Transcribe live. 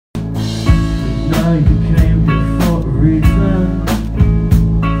know you came here for a reason.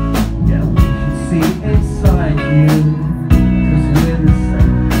 Yeah, we can see inside you, 'cause we're the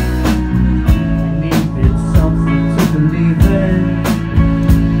same. We needed something to believe in.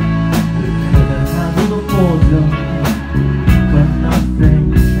 We couldn't handle the boredom when nothing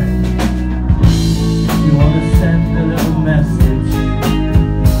changed. You wanna send a little message,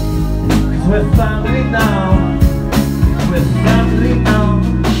 'cause we're family now. We're family now.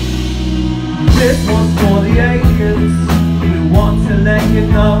 This one's for the aliens. We want to let you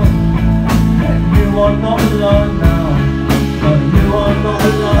know that you are not alone now. No, you are not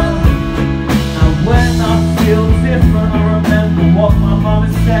alone. And when I feel different, I remember what my mama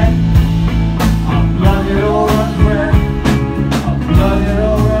said. Our blood it all runs red. Our blood it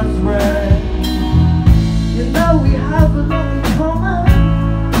all runs red. You know we have a lot in common.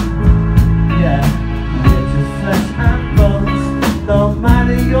 Yeah, we're just flesh and bones. No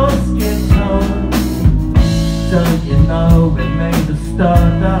matter your skin tone. Don't you know we're made of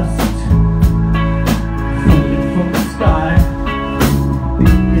stardust falling from the sky?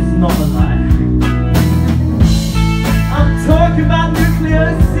 It's not a lie. I'm talking about nuclear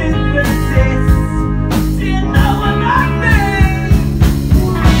synthesis. Do you know what I mean?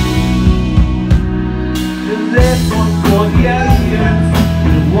 This one's for the aliens.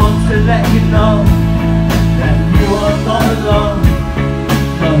 We want to let you know that you are not alone.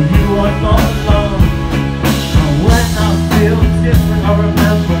 No, you are not alone. And when I feel different, I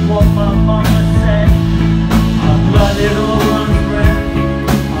remember what my mama said. Our blood it all runs red.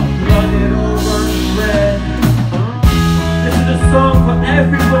 Our blood it all runs red. This is a song for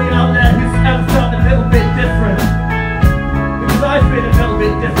everybody out there who's ever felt a little bit different. Because I feel a little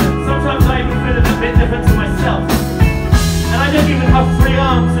bit different. Sometimes I even feel a little bit different to myself. And I don't even have 3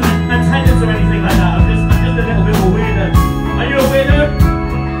 arms and tendons or anything like that. I'm just a little bit of a weirdo. Are you a weirdo?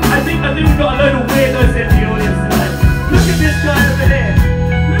 I think we've got a load of weirdos in the audience tonight. Look at this guy over here.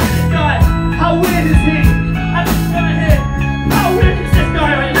 Look at this guy. How weird is he? And this guy here. How weird is this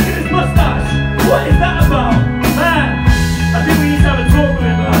guy? Right? Look at his mustache. What is that about? Man, I think we need to have a talk with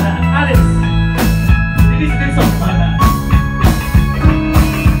him about that. Alice, he needs to do something like that.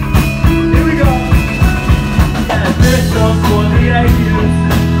 Here we go. Yeah, this one's for the aliens.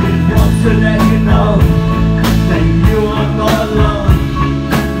 We want to let you know that you are not alone.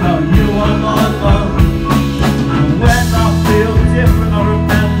 No, you are not alone. And when I feel different, I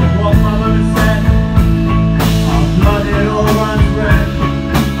remember what my mother said. Our blood it all runs red.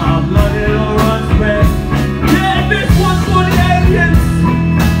 Our blood it all runs red. Yeah, this one's for the aliens,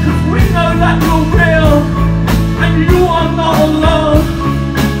 'cause we know that you're real. And you are not alone.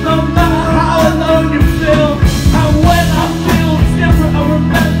 No matter how alone you feel. And when I feel different, I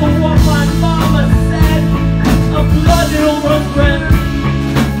remember what my mama said. Our blood it all runs red.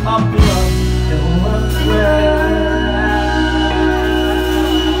 Our blood it all runs red.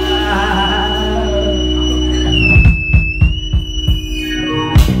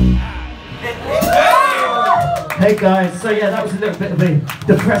 Hey guys, so yeah, that was a little bit of a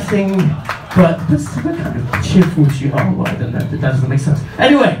depressing, but kind of cheerful tune. Oh, well, I don't know, that doesn't make sense.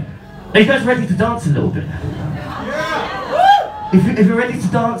 Anyway, are you guys ready to dance a little bit? Yeah. If you're ready to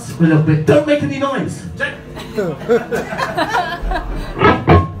dance a little bit, don't make any noise.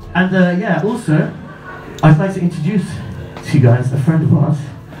 And yeah, also, I'd like to introduce to you guys a friend of ours,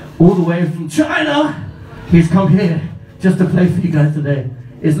 all the way from China. He's come here just to play for you guys today.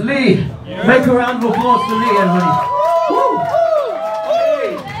 It's Lee. Yeah. Make a round of applause for Lee, everybody. Woo.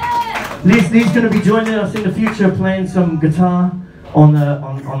 Lee's going to be joining us in the future, playing some guitar on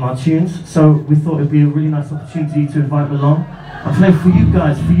our tunes. So we thought it'd be a really nice opportunity to invite him along and play for you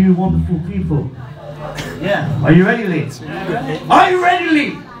guys, for you wonderful people. Yeah. Are you ready, Lee? Yeah. Are you ready,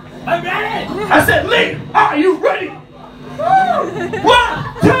 Lee? I'm ready! I said, Lee, are you ready? Woo! 1,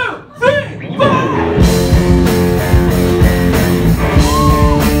 2, 3, 4!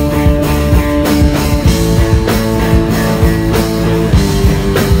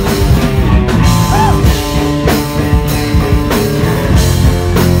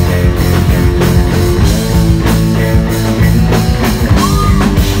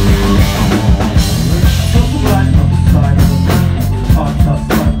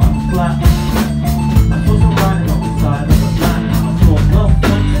 Flat. I was riding on the side of the land. I thought, well,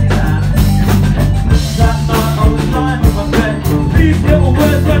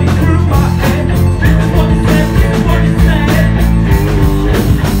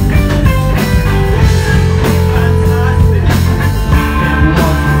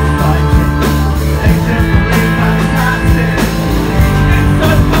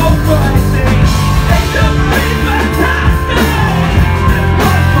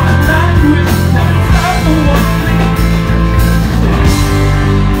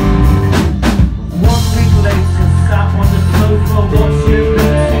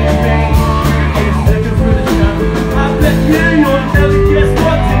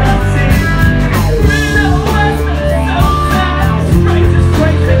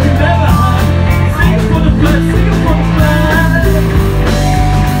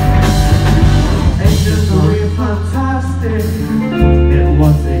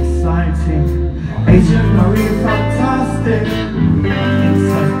 Agent Marie, fantastic. It's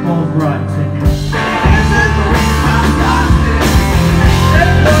such bold writing.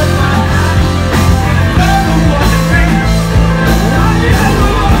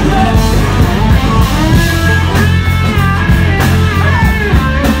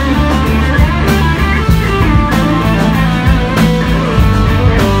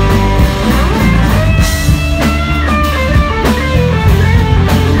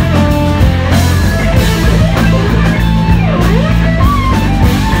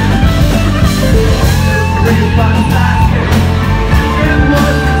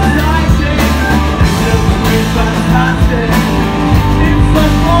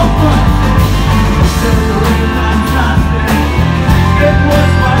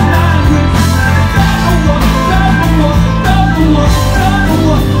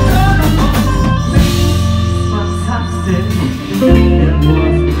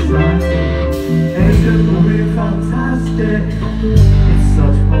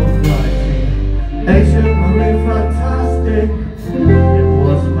 Agent Marie, fantastic. It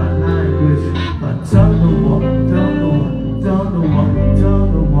was my life. I don't know what it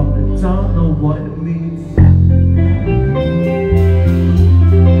means. I don't know what it means.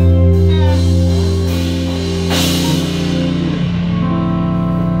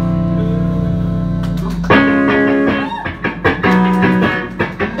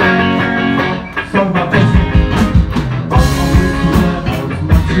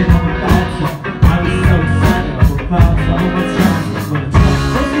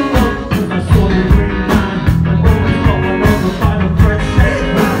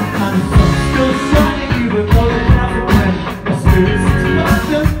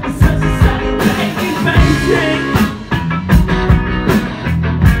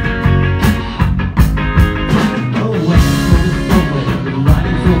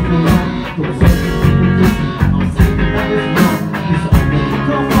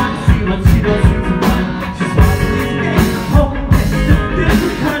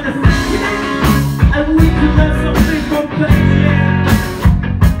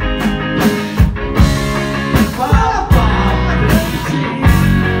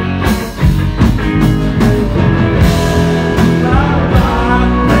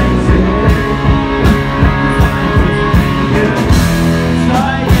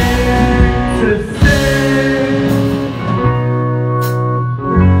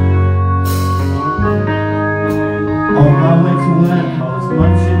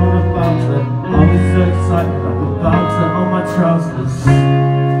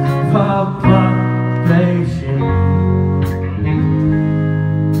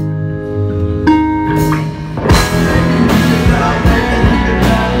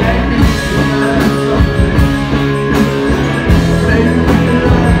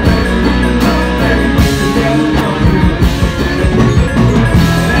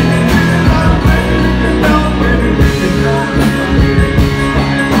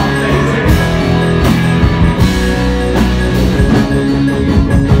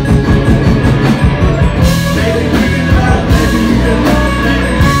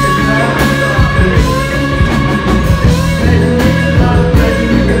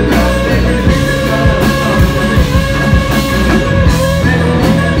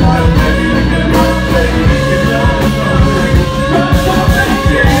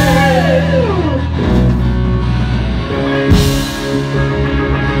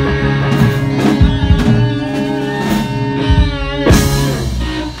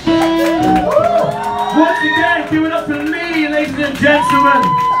 Gentlemen,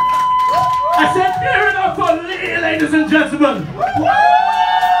 I said fair enough for Lee, ladies and gentlemen.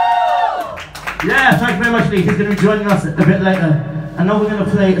 Yeah, thank you very much, Lee. He's going to be joining us a bit later. And now we're going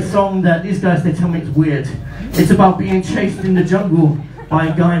to play a song that these guys, they tell me it's weird. It's about being chased in the jungle by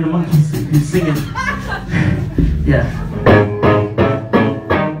a guy in a monkey suit who's singing. Yeah.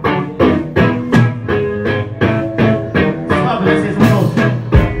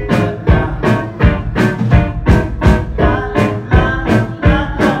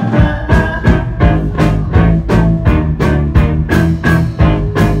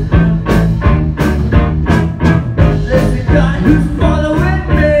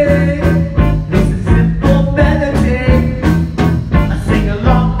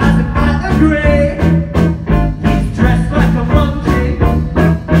 Like a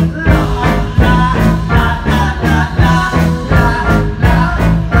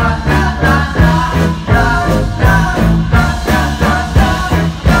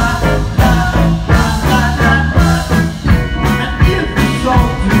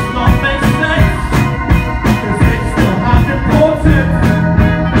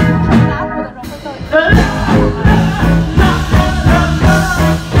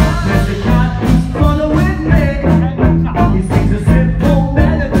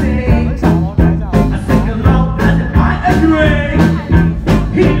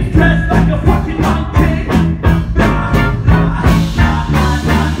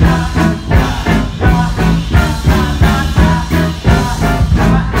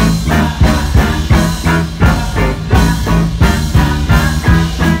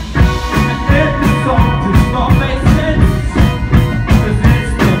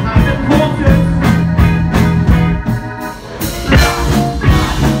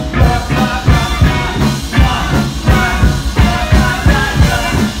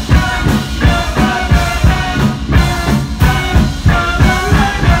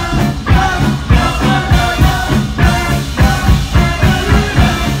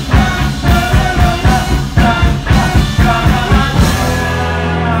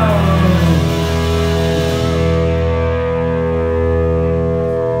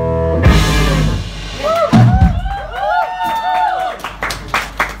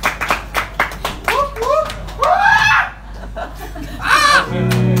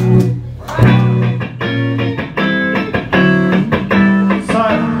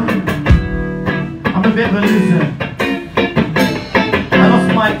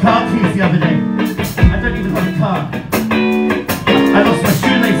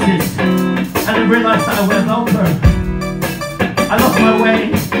realised that I went over. I lost my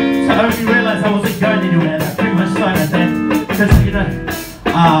way, so I only realised I wasn't going anywhere. That pretty much started that day. Because, you know,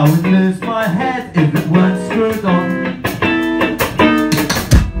 I would lose my head if it weren't screwed on.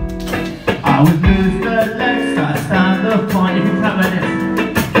 I would lose the legs that I stand upon. You can clap like this.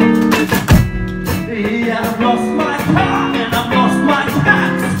 Yeah, I've lost my car and I've lost my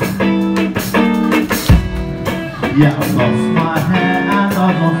cat. Yeah, I've lost my hair and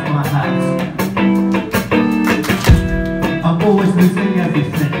I've lost my hat. I'm always losing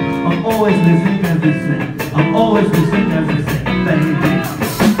everything. I'm always losing everything. I'm always losing everything, baby.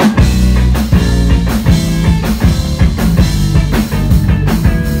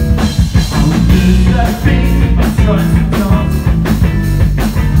 I would lose the beat if I tried to dance.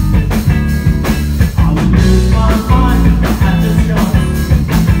 I would lose my mind if I had the chance.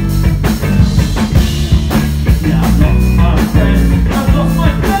 Yeah, I've lost my friends, I've lost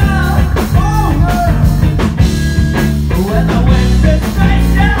my girl. Oh no! When I went to space,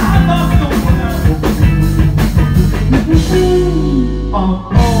 yeah, I lost the world.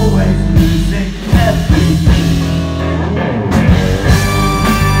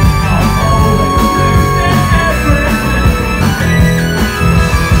 I'm always losing everything.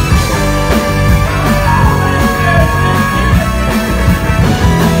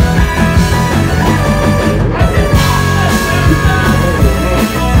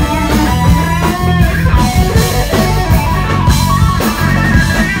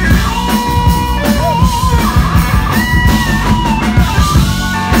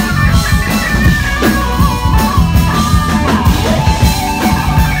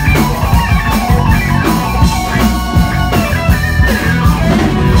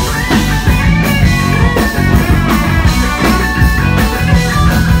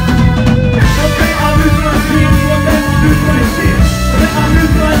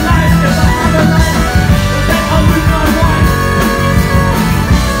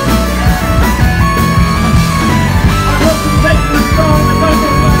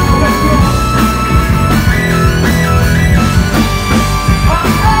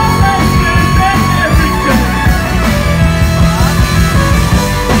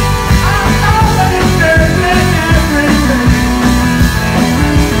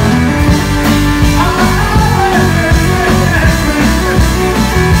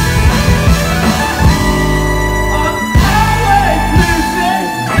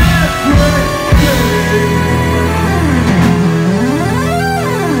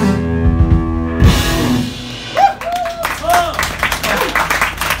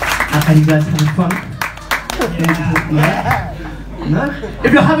 Are you guys having fun? Yeah. No?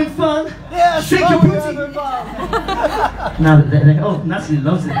 If you're having fun, shake your booty. Now that they oh, Natalie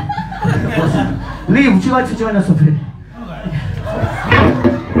loves it. Awesome. Lee, would you like to join us up here?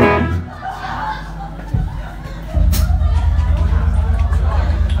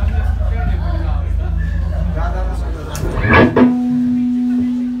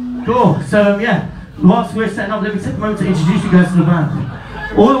 Cool. So yeah, whilst we're setting up, let me take a moment to introduce you guys to the band.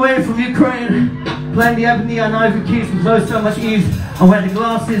 All the way from Ukraine, playing the ebony and ivory keys with flow so much ease, and wearing the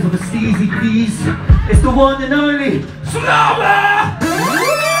glasses of a steezy keys. It's the one and only Slumber!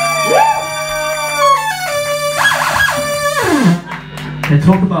 They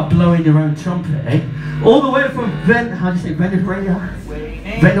talk about blowing your own trumpet, eh? All the way from how do you say, Venezuela?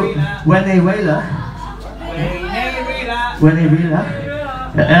 Venezuela.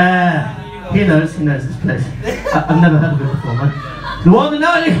 He knows this place. I've never heard of it before, man. The one and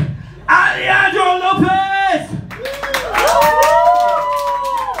only Alejandro Lopez!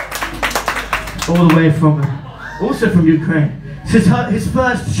 All the way from, also from Ukraine. This is his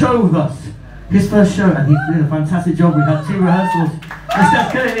first show with us. His first show, and he's doing a fantastic job. We had 2 rehearsals. Let's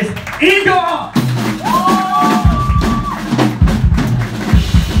just get this. Igor!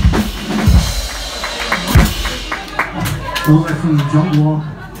 All the way from the jungle.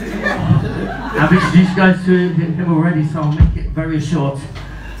 I've introduced you guys to him already, so I'll make it very short.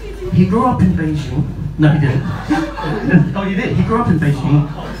 He grew up in Beijing. No, he didn't. Oh, you did? He grew up in Beijing.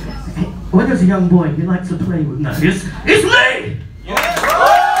 When he was a young boy, he liked to play with... No, it's Lee!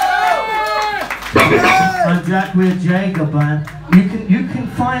 I'm Jack, we're Zhege band. You can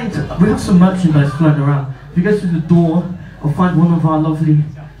find... We have some merchandise floating around. If you go through the door, I'll find one of our lovely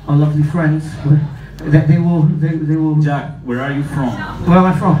friends. They will... Jack, where are you from? Where am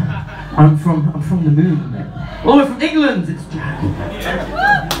I from? I'm from the moon, mate. All the way from England, it's Jack.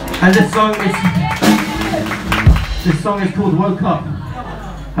 And this song is called Woke Up.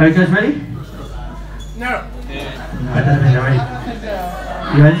 Are you guys ready? No. I don't think you're ready.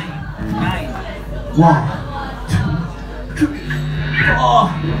 You ready? 1, 2, 3, 4.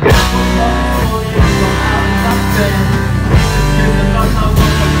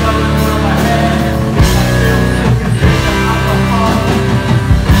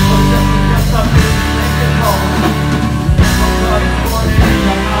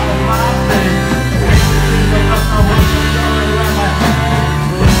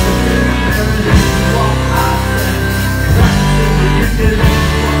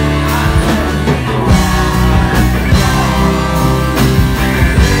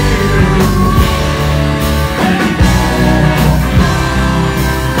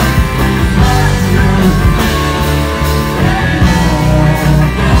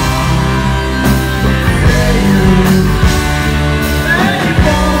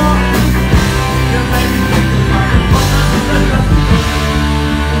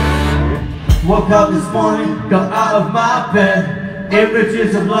 Woke up this morning, got out of my bed.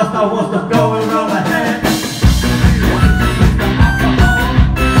 Images of lust, I want them going around my head.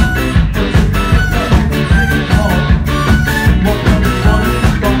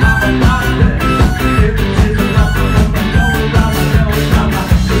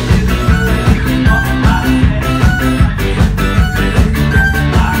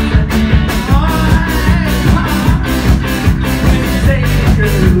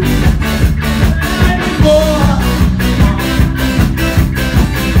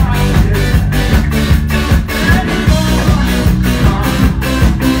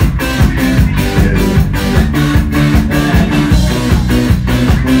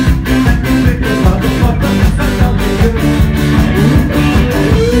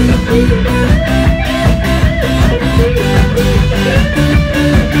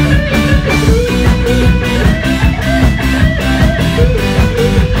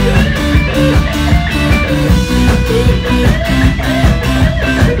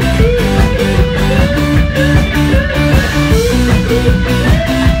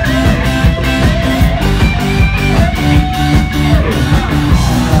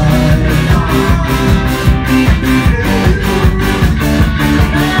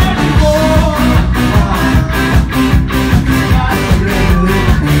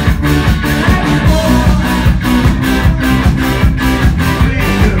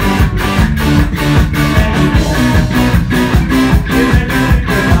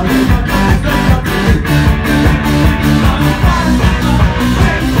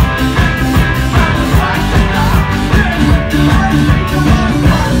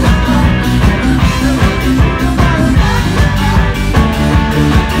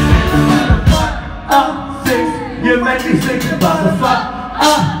 You make me think about the fuck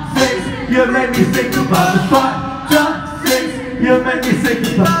things. You make me think about the fuck things. You make me think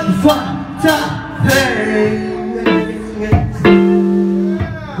about the fuck things.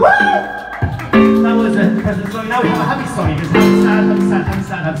 Woo! That was a song. Now we have a happy song. You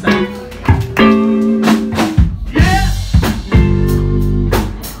can have sad.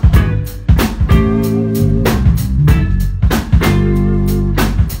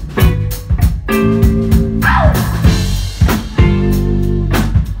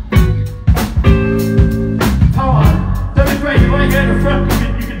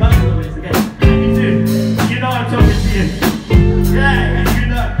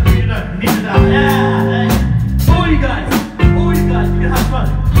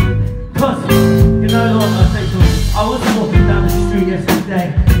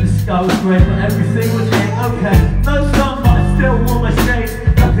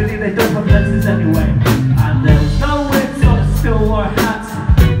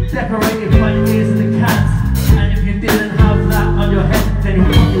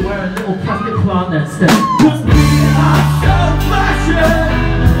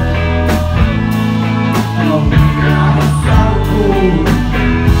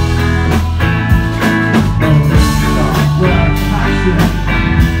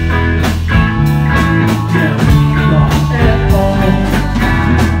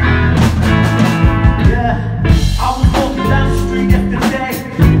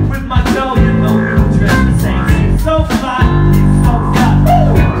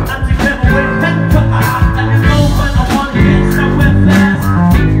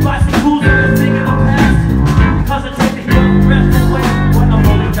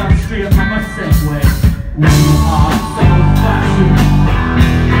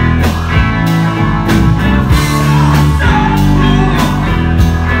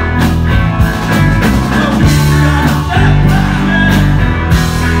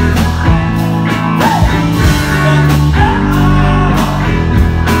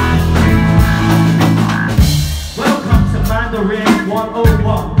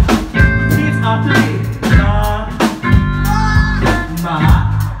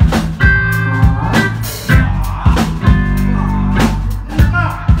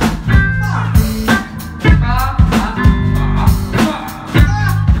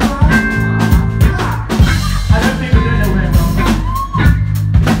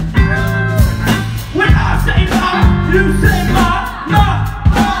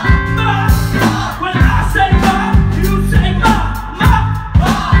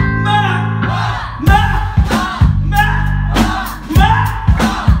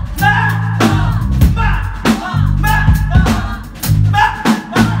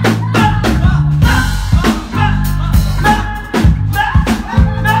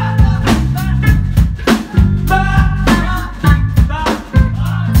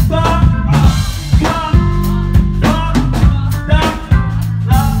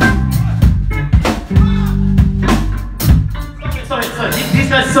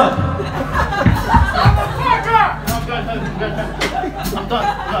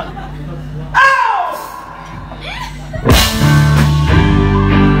 done. Ow!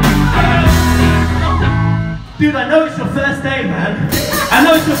 Dude, I know it's your first day, man. I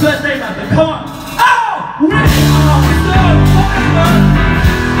know it's your first day, man, but come on. Ow! We are so violent.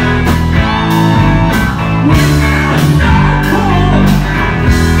 We are so cool.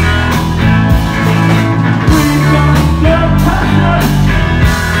 We got the passion.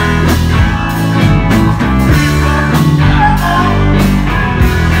 We got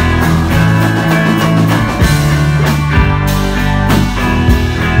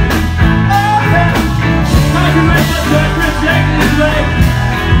Thank you very much for Zhege today.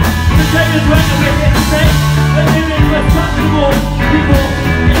 The Zhege's right that we're here today. We're living with comfortable people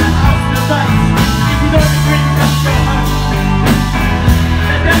in the house of the best. If you don't agree, just go home.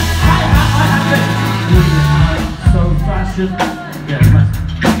 And then I have it. We are so fashion. Yeah,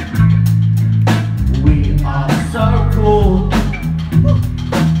 we are so cool.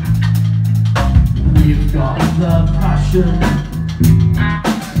 We've got the passion.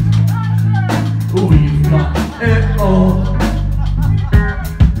 We've got it all.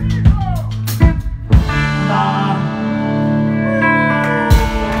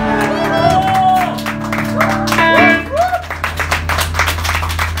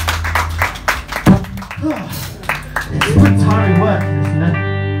 It's quite tiring work, isn't it?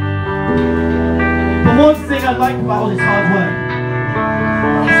 But one thing I like about all this hard work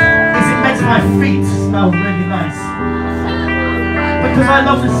is it makes my feet smell really nice. Because I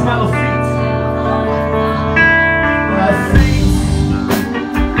love the smell of feet.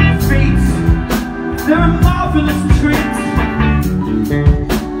 Feet, they're a marvelous treat.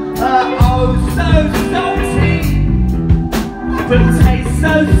 Oh, so salty, but taste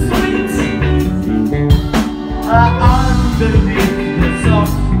so sweet. Underneath the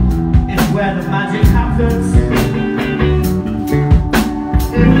socks is where the magic happens.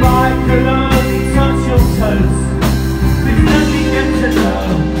 If I could only touch your toes, please let me get to know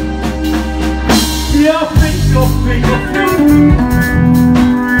your feet, your feet, your feet.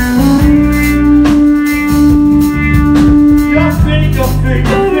 Your feet, your feet,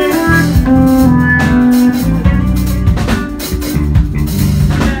 your feet.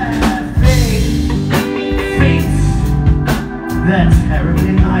 Yeah, feet, they're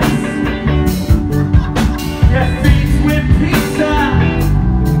terribly nice. Yeah, feet with pizza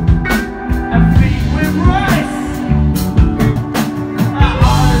and feet with rice.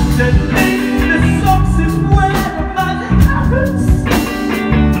 Underneath the socks is where the magic happens.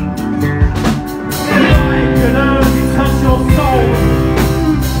 If I could only touch your soul,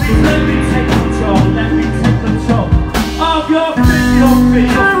 please let me take control, let me take control of your feet, your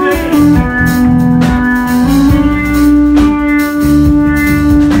feet, your feet.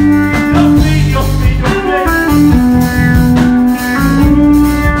 Your feet, your feet, your feet.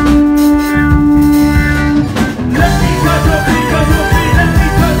 Let me touch your feet, touch your feet, let me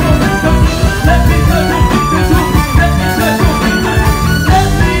touch your feet, touch your feet. Let me touch your feet, touch your feet, let me touch your feet, let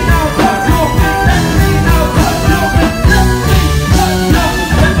me now touch your feet, let me now touch your feet, let me touch your,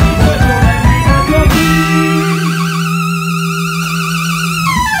 let me touch your, let me touch your feet.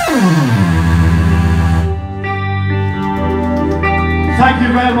 Thank you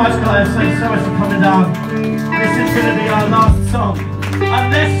very much, guys. Thanks so much for coming down. This is going to be our last song.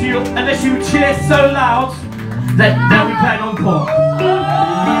 Unless you cheer so loud, then we play an encore.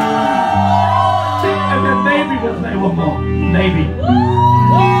 And then maybe we'll play one more. Maybe.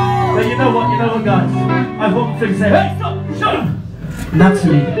 But you know what, guys? I've one thing to say. Hey, stop! Shut up!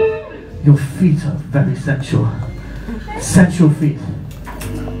 Natalie, your feet are very sensual. Sensual feet.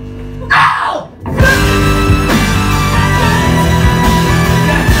 Ow!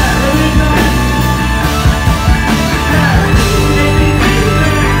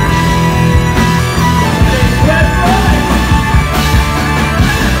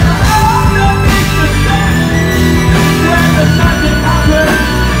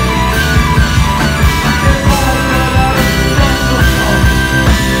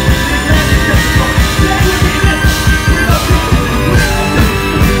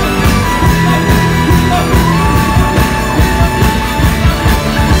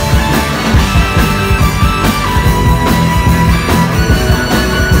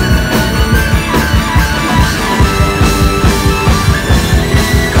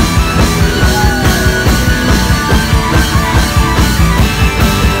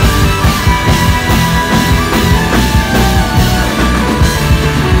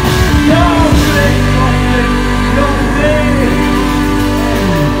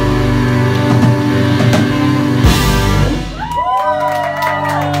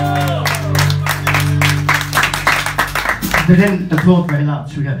 They didn't applaud very loud.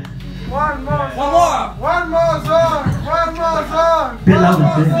 Should we go? One more song! One more song! One more song! Bit louder.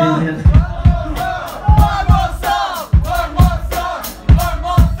 One more song! One more song! One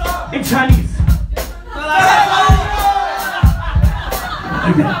more song! In Chinese.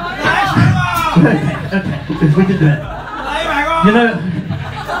 Okay, we can do it. You know,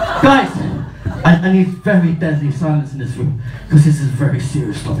 guys, I need very deadly silence in this room because this is a very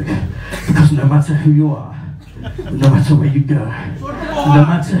serious topic. Because no matter who you are, no matter where you go, no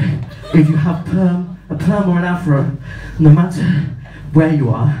matter if you have a perm or an afro, no matter where you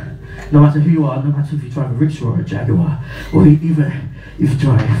are, no matter who you are, no matter if you drive a rickshaw or a Jaguar, or even if you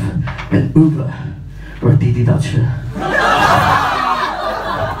drive an Uber or a Zhege DDC,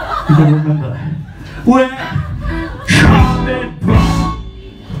 you gotta remember, we're coming from.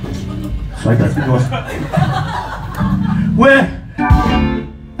 Sorry guys, good noise.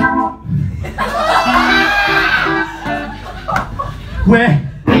 We're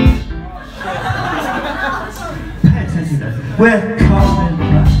pay attention guys. We're coming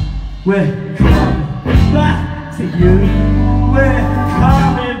back. We're coming back to you. We're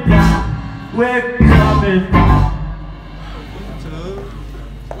coming back. We're coming back.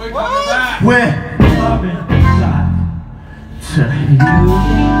 We're coming back to you.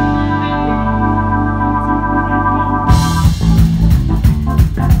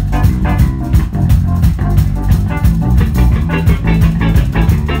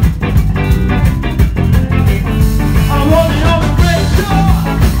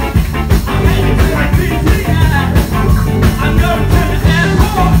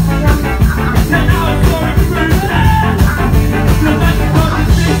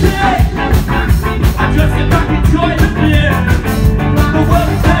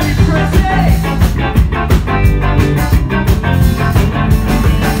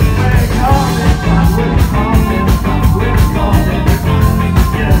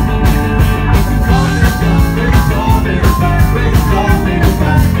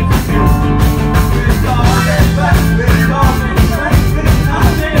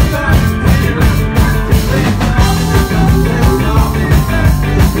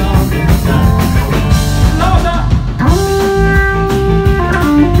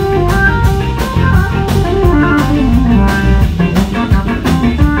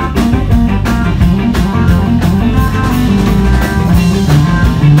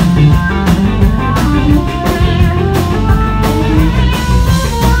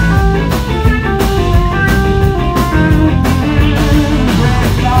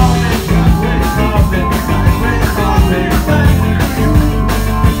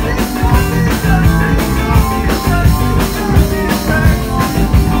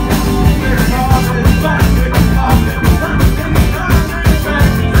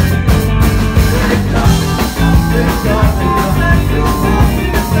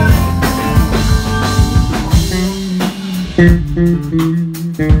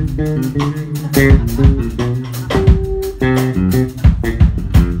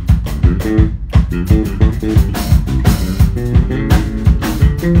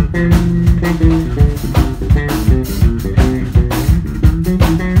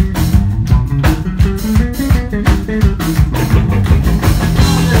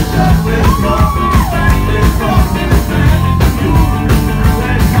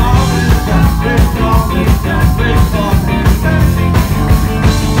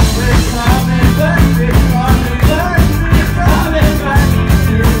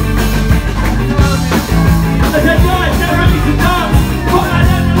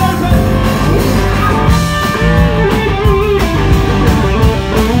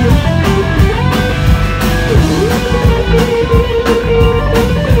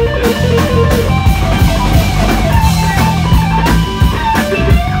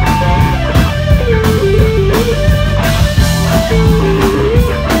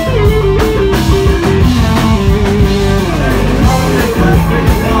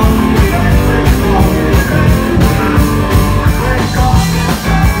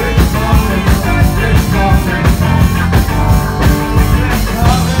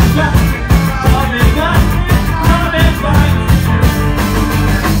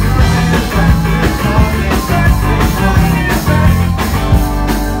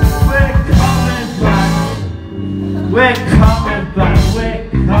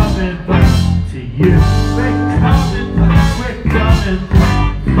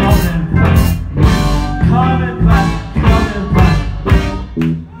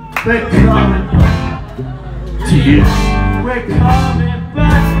 We're coming back to you. We're coming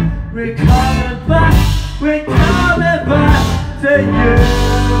back, coming back. We're coming back to you. We're coming back to you.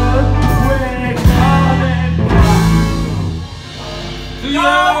 We're coming back We're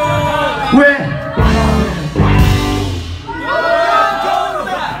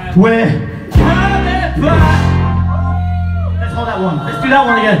coming back. Let's hold that one. Let's do that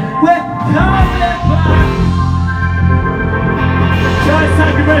one again. We're coming back. Guys,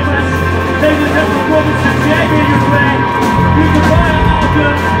 thank you very much. Ladies and gentlemen, welcome to Zhege DDC Beijing. You can buy our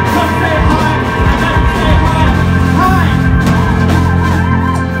album. Come say hi.